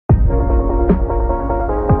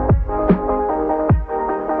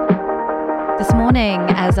morning,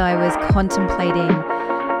 as I was contemplating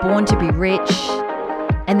Born to Be Rich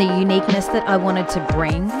and the uniqueness that I wanted to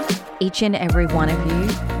bring each and every one of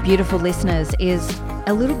you, beautiful listeners, is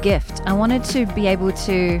a little gift. I wanted to be able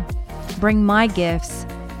to bring my gifts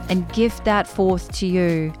and gift that forth to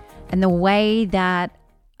you. And the way that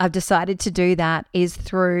I've decided to do that is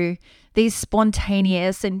through these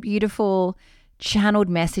spontaneous and beautiful channeled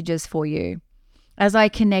messages for you. As I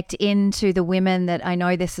connect into the women that I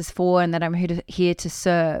know this is for and that I'm here to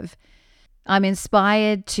serve, I'm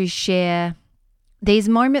inspired to share these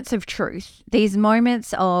moments of truth, these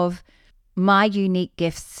moments of my unique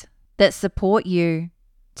gifts that support you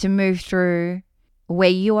to move through where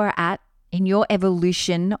you are at in your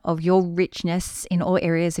evolution of your richness in all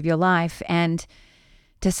areas of your life, and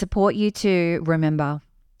to support you to remember.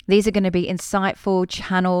 These are going to be insightful,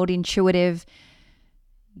 channeled, intuitive,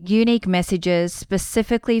 unique messages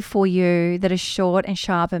specifically for you that are short and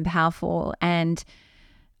sharp and powerful. And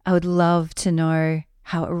I would love to know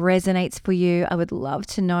how it resonates for you. I would love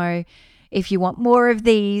to know if you want more of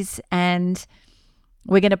these, and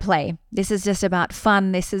we're going to play. This is just about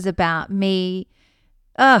fun. This is about me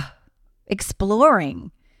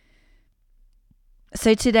exploring.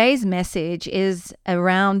 So today's message is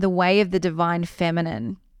around the way of the divine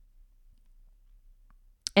feminine.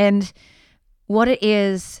 And what it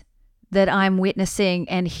is that I'm witnessing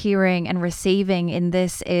and hearing and receiving in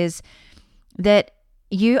this is that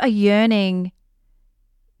you are yearning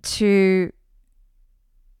to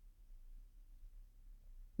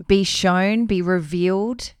be shown, be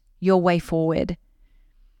revealed your way forward.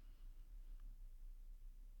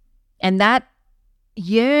 And that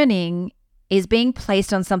yearning is being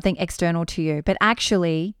placed on something external to you. But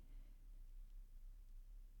actually,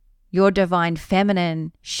 your divine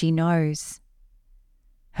feminine, she knows.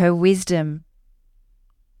 Her wisdom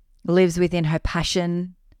lives within her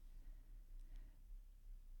passion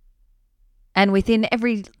and within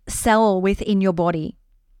every cell within your body.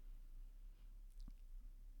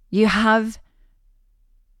 You have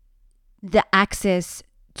the access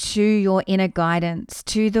to your inner guidance,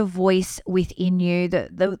 to the voice within you,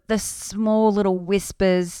 the small little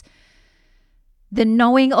whispers, the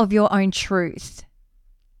knowing of your own truth,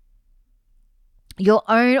 your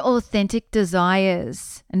own authentic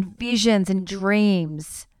desires and visions and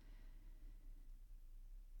dreams,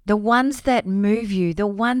 the ones that move you, the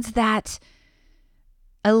ones that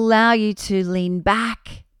allow you to lean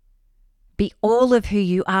back, be all of who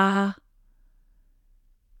you are,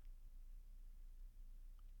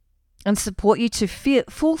 and support you to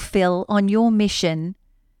fulfill on your mission,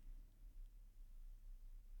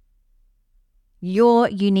 your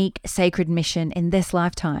unique sacred mission in this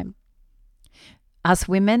lifetime. Us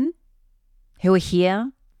women who are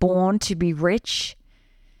here, born to be rich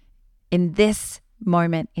in this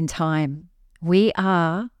moment in time, we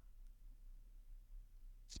are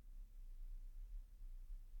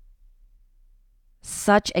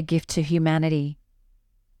such a gift to humanity.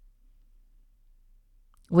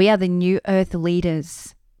 We are the new earth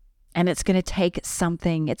leaders, and it's going to take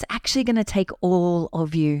something. It's actually going to take all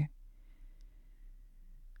of you.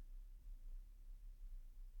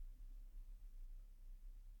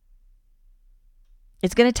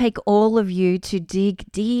 It's going to take all of you to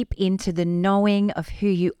dig deep into the knowing of who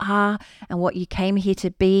you are and what you came here to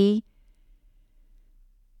be,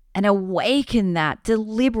 and awaken that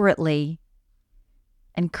deliberately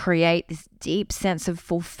and create this deep sense of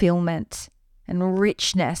fulfillment and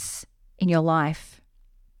richness in your life.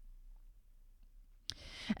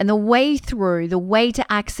 And the way to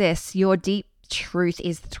access your deep truth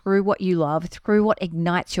is through what you love, through what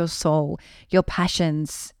ignites your soul, your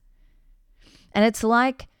passions. And it's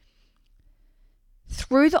like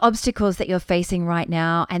through the obstacles that you're facing right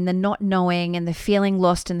now, and the not knowing and the feeling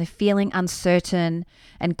lost and the feeling uncertain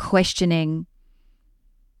and questioning,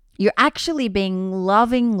 you're actually being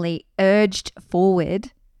lovingly urged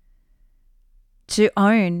forward to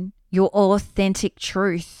own your authentic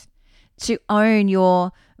truth, to own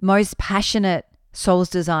your most passionate soul's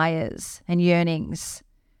desires and yearnings.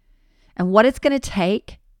 And what it's going to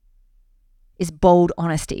take is bold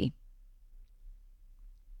honesty.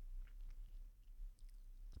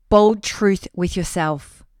 Bold truth with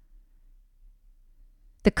yourself.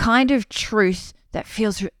 The kind of truth that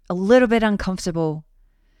feels a little bit uncomfortable,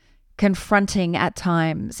 confronting at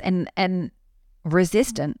times, and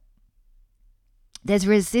resistant. There's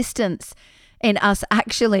resistance in us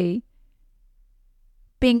actually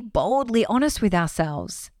being boldly honest with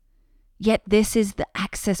ourselves. Yet this is the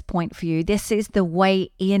access point for you. This is the way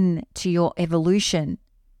in to your evolution.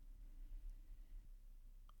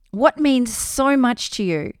 What means so much to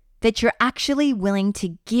you that you're actually willing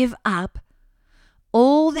to give up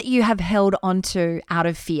all that you have held onto out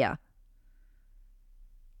of fear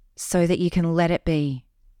so that you can let it be.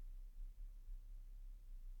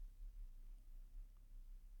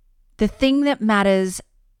 The thing that matters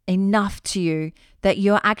enough to you that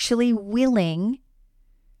you're actually willing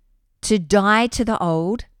to die to the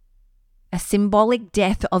old, a symbolic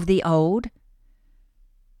death of the old,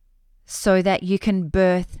 so that you can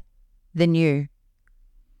birth the new.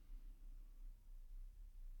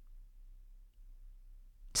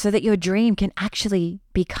 So that your dream can actually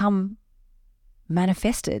become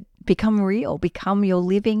manifested, become real, become your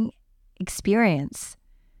living experience.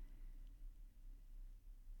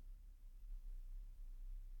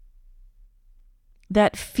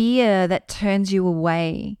 That fear that turns you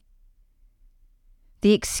away,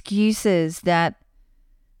 the excuses that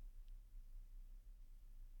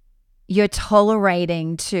you're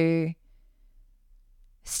tolerating to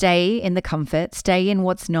stay in the comfort, stay in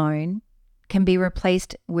what's known, can be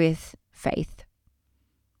replaced with faith.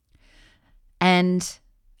 And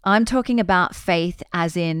I'm talking about faith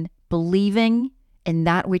as in believing in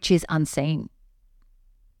that which is unseen.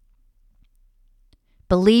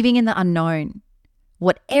 Believing in the unknown,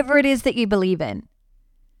 whatever it is that you believe in.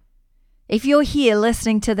 If you're here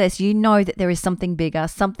listening to this, you know that there is something bigger,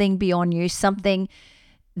 something beyond you, something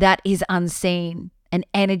that is unseen, an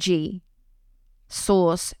energy,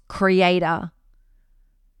 source, creator,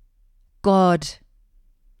 God.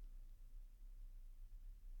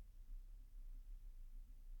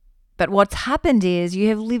 But what's happened is you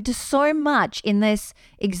have lived so much in this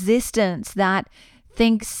existence that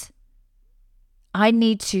thinks, I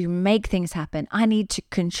need to make things happen. I need to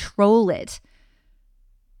control it.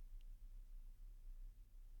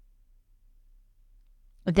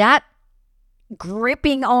 That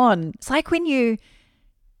gripping on, it's like when you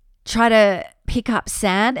try to pick up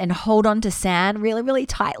sand and hold on to sand really, really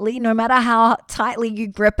tightly, no matter how tightly you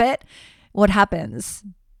grip it, what happens?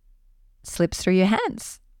 It slips through your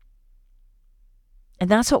hands. And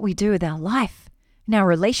that's what we do with our life, in our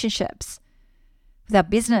relationships, with our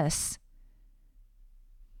business.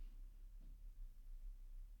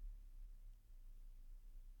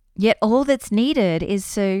 Yet all that's needed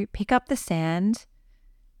is to pick up the sand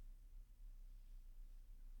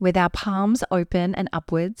with our palms open and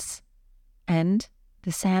upwards, and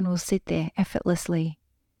the sand will sit there effortlessly.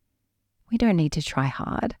 We don't need to try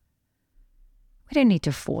hard. We don't need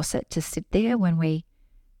to force it to sit there. When we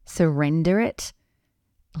surrender it,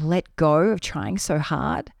 let go of trying so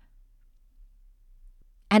hard.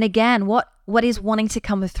 And again, what is wanting to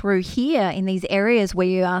come through here in these areas where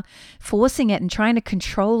you are forcing it and trying to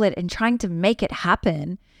control it and trying to make it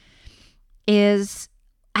happen is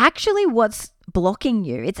actually what's blocking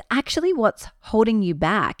you. It's actually what's holding you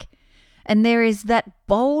back. And there is that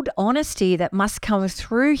bold honesty that must come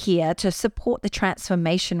through here to support the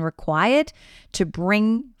transformation required to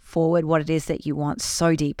bring forward what it is that you want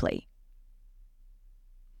so deeply.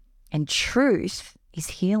 And truth is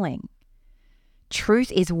healing.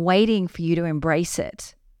 Truth is waiting for you to embrace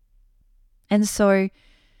it. And so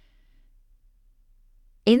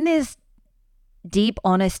in this deep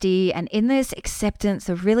honesty and in this acceptance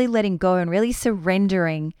of really letting go and really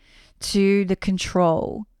surrendering to the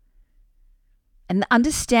control and the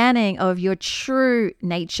understanding of your true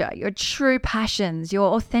nature, your true passions,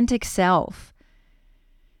 your authentic self,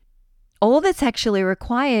 all that's actually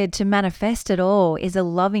required to manifest it all is a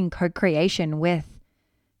loving co-creation with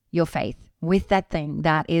your faith, with that thing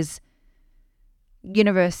that is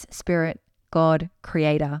universe, spirit, God,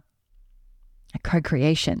 creator, a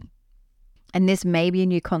co-creation. And this may be a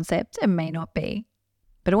new concept, it may not be,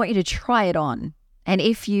 but I want you to try it on. And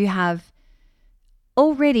if you have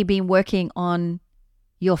already been working on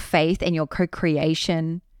your faith and your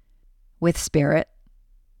co-creation with spirit,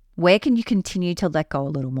 where can you continue to let go a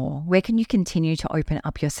little more? Where can you continue to open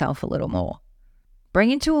up yourself a little more?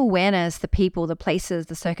 Bring into awareness the people, the places,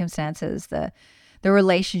 the circumstances, the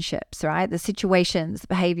relationships, right? The situations, the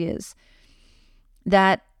behaviors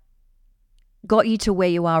that got you to where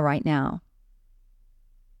you are right now.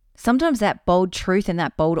 Sometimes that bold truth and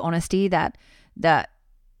that bold honesty that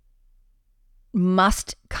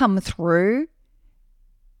must come through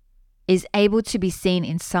is able to be seen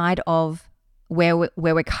inside of where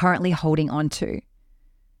we're currently holding on to,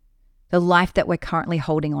 the life that we're currently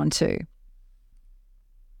holding on to.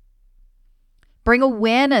 Bring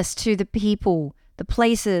awareness to the people, the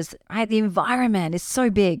places, right? The environment is so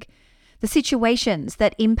big. The situations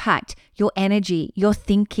that impact your energy, your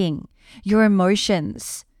thinking, your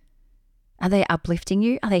emotions. Are they uplifting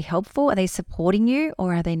you? Are they helpful? Are they supporting you?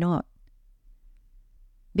 Or are they not?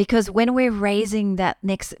 Because when we're raising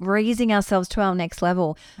ourselves to our next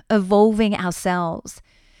level, evolving ourselves,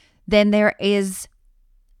 then there is,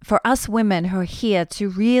 for us women who are here to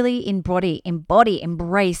really embody,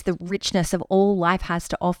 embrace the richness of all life has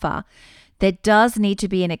to offer, there does need to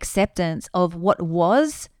be an acceptance of what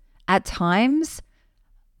was at times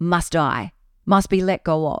must die, must be let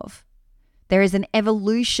go of. There is an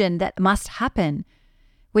evolution that must happen,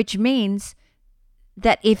 which means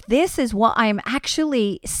that if this is what I'm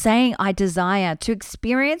actually saying I desire, to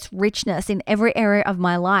experience richness in every area of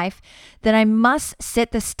my life, then I must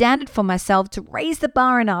set the standard for myself to raise the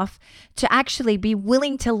bar enough to actually be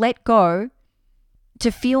willing to let go,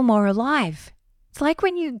 to feel more alive. It's like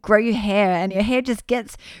when you grow your hair and your hair just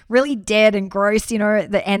gets really dead and gross,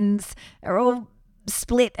 the ends are all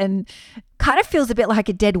split and kind of feels a bit like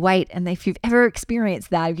a dead weight. And if you've ever experienced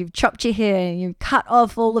that, if you've chopped your hair and you've cut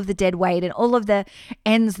off all of the dead weight and all of the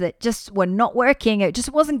ends that just were not working, it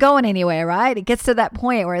just wasn't going anywhere, right? It gets to that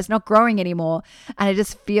point where it's not growing anymore and it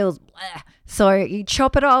just feels bleh. So you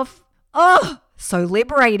chop it off. Oh, so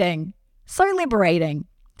liberating. So liberating.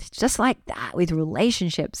 It's just like that with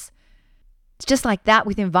relationships. It's just like that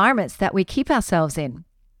with environments that we keep ourselves in,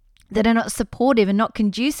 that are not supportive and not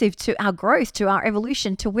conducive to our growth, to our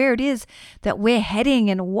evolution, to where it is that we're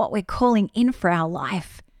heading and what we're calling in for our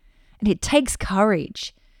life. And it takes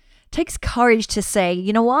courage. It takes courage to say,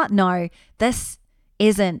 you know what? No, this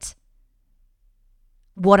isn't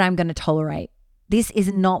what I'm going to tolerate. This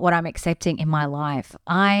is not what I'm accepting in my life.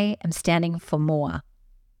 I am standing for more.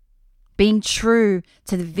 Being true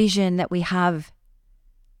to the vision that we have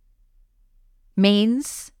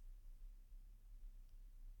means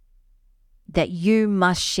that you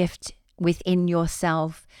must shift within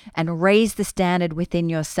yourself and raise the standard within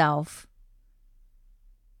yourself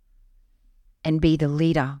and be the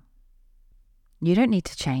leader. You don't need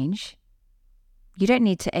to change. You don't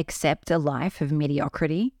need to accept a life of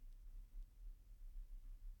mediocrity.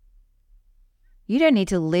 You don't need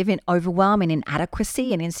to live in overwhelm and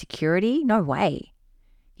inadequacy and insecurity. No way.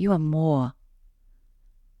 You are more.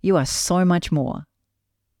 You are so much more.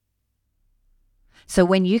 So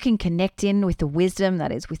when you can connect in with the wisdom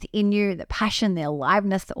that is within you, the passion, the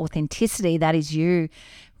aliveness, the authenticity that is you,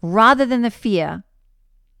 rather than the fear,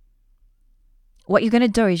 what you're going to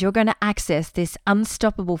do is you're going to access this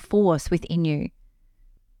unstoppable force within you.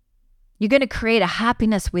 You're going to create a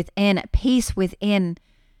happiness within, a peace within,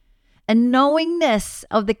 a knowingness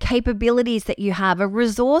of the capabilities that you have, a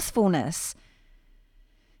resourcefulness,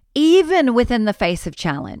 even within the face of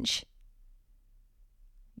challenge.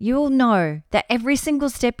 You'll know that every single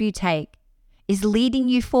step you take is leading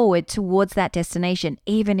you forward towards that destination,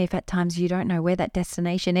 even if at times you don't know where that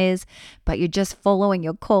destination is, but you're just following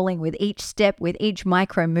your calling with each step, with each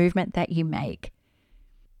micro movement that you make.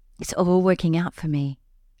 It's all working out for me.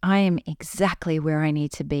 I am exactly where I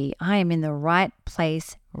need to be. I am in the right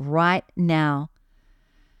place right now.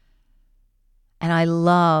 And I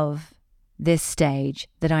love this stage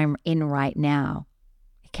that I'm in right now.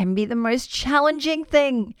 It can be the most challenging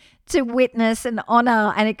thing to witness and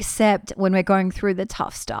honor and accept when we're going through the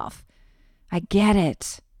tough stuff. I get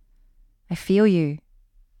it. I feel you.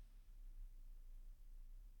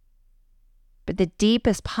 But the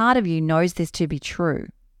deepest part of you knows this to be true.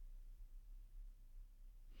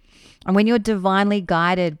 And when you're divinely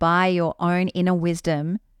guided by your own inner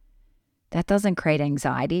wisdom, that doesn't create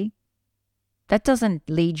anxiety. That doesn't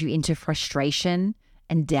lead you into frustration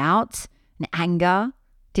and doubt and anger,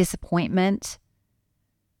 disappointment,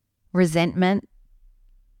 resentment.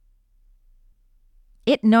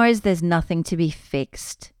 It knows there's nothing to be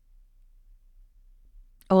fixed.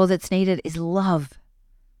 All that's needed is love,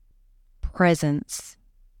 presence,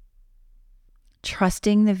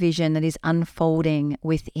 trusting the vision that is unfolding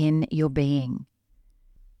within your being.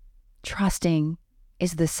 Trusting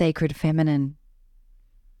is the sacred feminine.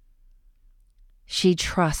 She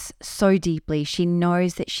trusts so deeply. She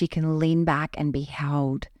knows that she can lean back and be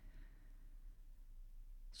held.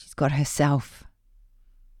 She's got herself.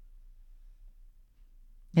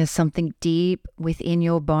 There's something deep within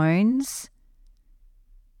your bones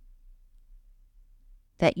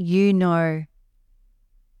that you know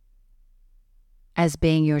as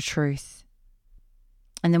being your truth.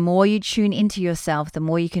 And the more you tune into yourself, the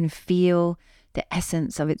more you can feel the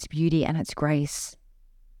essence of its beauty and its grace.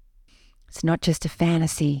 It's not just a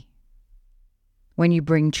fantasy. When you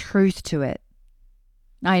bring truth to it,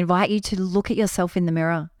 I invite you to look at yourself in the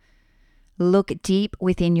mirror. Look deep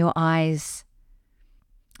within your eyes.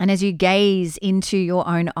 And as you gaze into your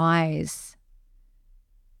own eyes,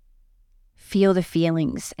 feel the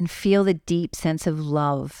feelings and feel the deep sense of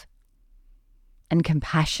love and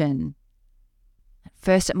compassion At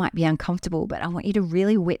first, it might be uncomfortable, but I want you to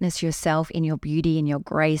really witness yourself in your beauty, in your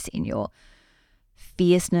grace, in your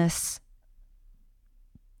fierceness,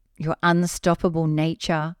 your unstoppable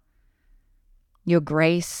nature, your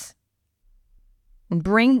grace, and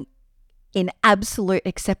bring in absolute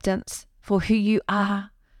acceptance for who you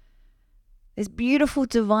are, this beautiful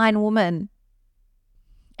divine woman,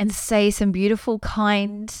 and say some beautiful,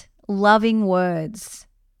 kind, loving words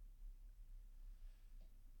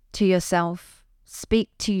to yourself. Speak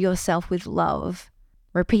to yourself with love.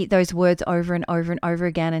 Repeat those words over and over and over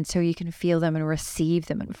again until you can feel them and receive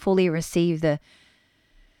them and fully receive the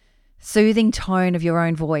soothing tone of your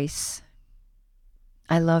own voice.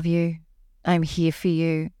 I love you. I'm here for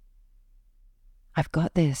you. I've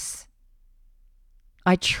got this.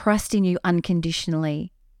 I trust in you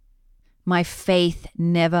unconditionally. My faith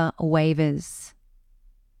never wavers.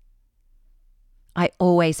 I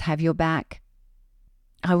always have your back.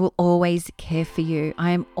 I will always care for you.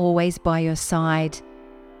 I am always by your side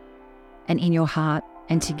and in your heart,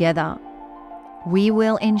 and together we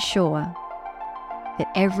will ensure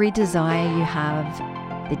that every desire you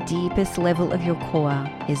have, the deepest level of your core,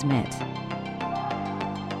 is met.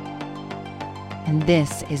 And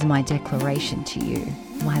this is my declaration to you,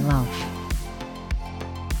 my love.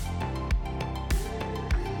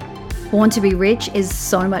 Born to be Rich is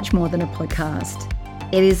so much more than a podcast.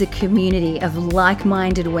 It is a community of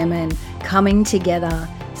like-minded women coming together,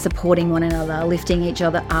 supporting one another, lifting each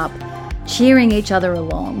other up, cheering each other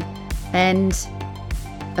along. And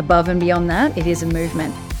above and beyond that, it is a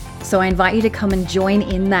movement. So I invite you to come and join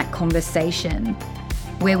in that conversation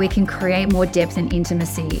where we can create more depth and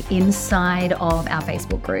intimacy inside of our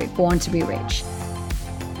Facebook group, Born to be Rich.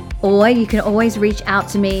 Or you can always reach out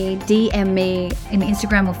to me, DM me in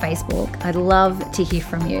Instagram or Facebook. I'd love to hear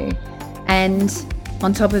from you. And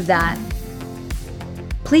on top of that,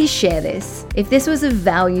 please share this. If this was of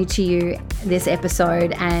value to you, this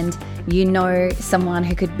episode, and you know someone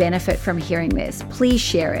who could benefit from hearing this, please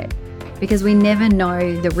share it, because we never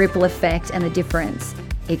know the ripple effect and the difference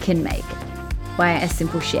it can make by a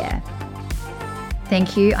simple share.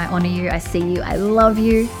 Thank you. I honor you. I see you. I love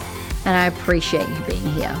you. And I appreciate you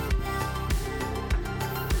being here.